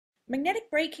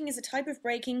Magnetic braking is a type of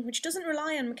braking which doesn't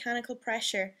rely on mechanical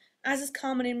pressure, as is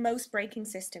common in most braking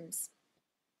systems.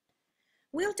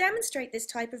 We'll demonstrate this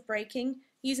type of braking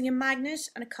using a magnet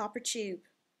and a copper tube.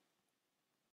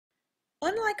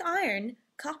 Unlike iron,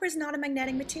 copper is not a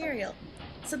magnetic material,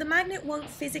 so the magnet won't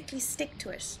physically stick to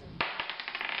it.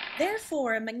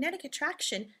 Therefore, a magnetic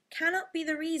attraction cannot be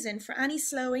the reason for any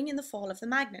slowing in the fall of the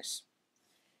magnet.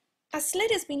 A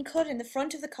slit has been cut in the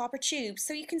front of the copper tube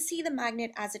so you can see the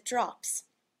magnet as it drops.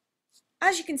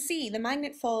 As you can see, the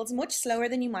magnet falls much slower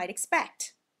than you might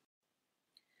expect.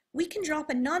 We can drop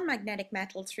a non-magnetic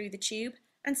metal through the tube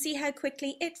and see how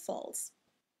quickly it falls.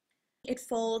 It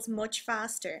falls much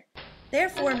faster.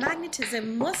 Therefore,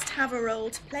 magnetism must have a role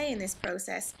to play in this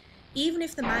process, even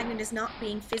if the magnet is not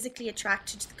being physically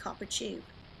attracted to the copper tube.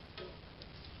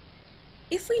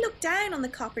 If we look down on the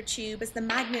copper tube as the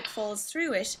magnet falls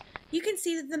through it, you can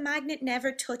see that the magnet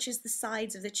never touches the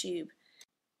sides of the tube.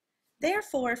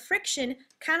 Therefore, friction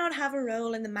cannot have a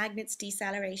role in the magnet's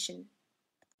deceleration.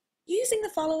 Using the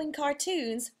following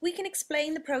cartoons, we can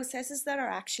explain the processes that are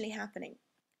actually happening.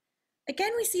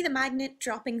 Again, we see the magnet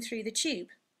dropping through the tube.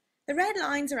 The red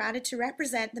lines are added to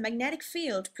represent the magnetic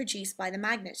field produced by the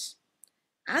magnet.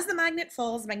 As the magnet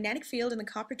falls, the magnetic field in the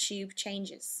copper tube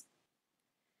changes.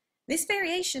 This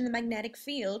variation in the magnetic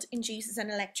field induces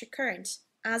an electric current,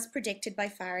 as predicted by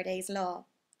Faraday's law.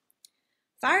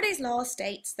 Faraday's law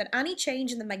states that any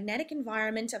change in the magnetic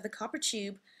environment of the copper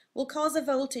tube will cause a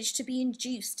voltage to be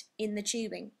induced in the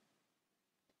tubing.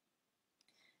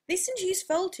 This induced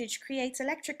voltage creates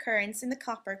electric currents in the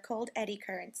copper called eddy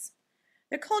currents.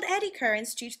 They're called eddy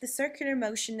currents due to the circular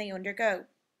motion they undergo.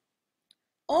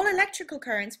 All electrical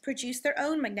currents produce their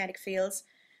own magnetic fields,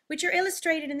 which are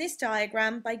illustrated in this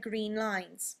diagram by green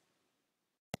lines.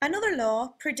 Another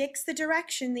law predicts the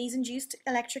direction these induced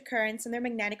electric currents and their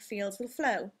magnetic fields will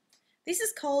flow. This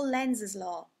is called Lenz's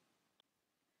law.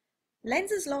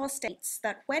 Lenz's law states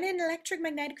that when an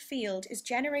electromagnetic field is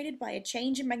generated by a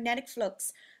change in magnetic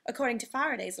flux, according to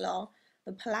Faraday's law,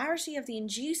 the polarity of the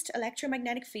induced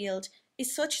electromagnetic field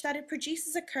is such that it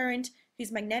produces a current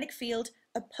whose magnetic field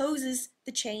opposes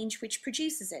the change which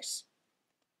produces it.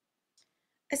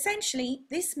 Essentially,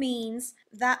 this means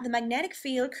that the magnetic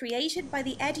field created by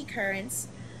the eddy currents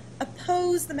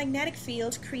oppose the magnetic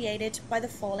field created by the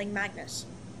falling magnet.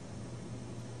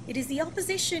 It is the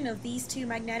opposition of these two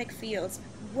magnetic fields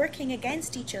working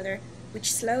against each other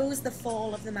which slows the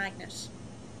fall of the magnet.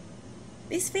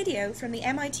 This video from the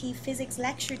MIT Physics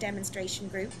Lecture Demonstration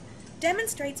Group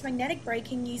demonstrates magnetic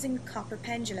braking using a copper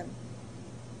pendulum.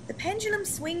 The pendulum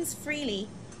swings freely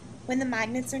when the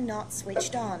magnets are not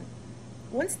switched on.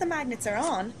 Once the magnets are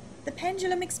on, the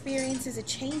pendulum experiences a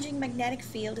changing magnetic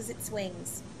field as it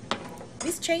swings.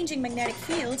 This changing magnetic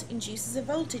field induces a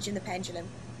voltage in the pendulum,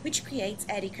 which creates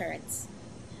eddy currents.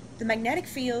 The magnetic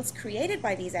fields created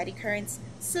by these eddy currents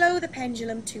slow the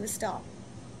pendulum to a stop.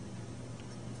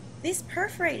 This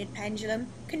perforated pendulum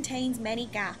contains many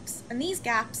gaps, and these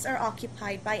gaps are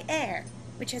occupied by air,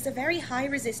 which has a very high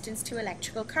resistance to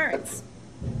electrical currents.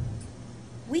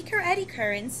 Weaker eddy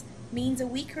currents means a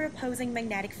weaker opposing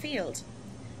magnetic field.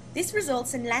 This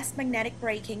results in less magnetic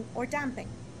braking or damping,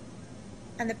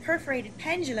 and the perforated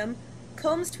pendulum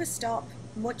comes to a stop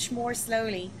much more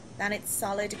slowly than its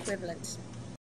solid equivalent.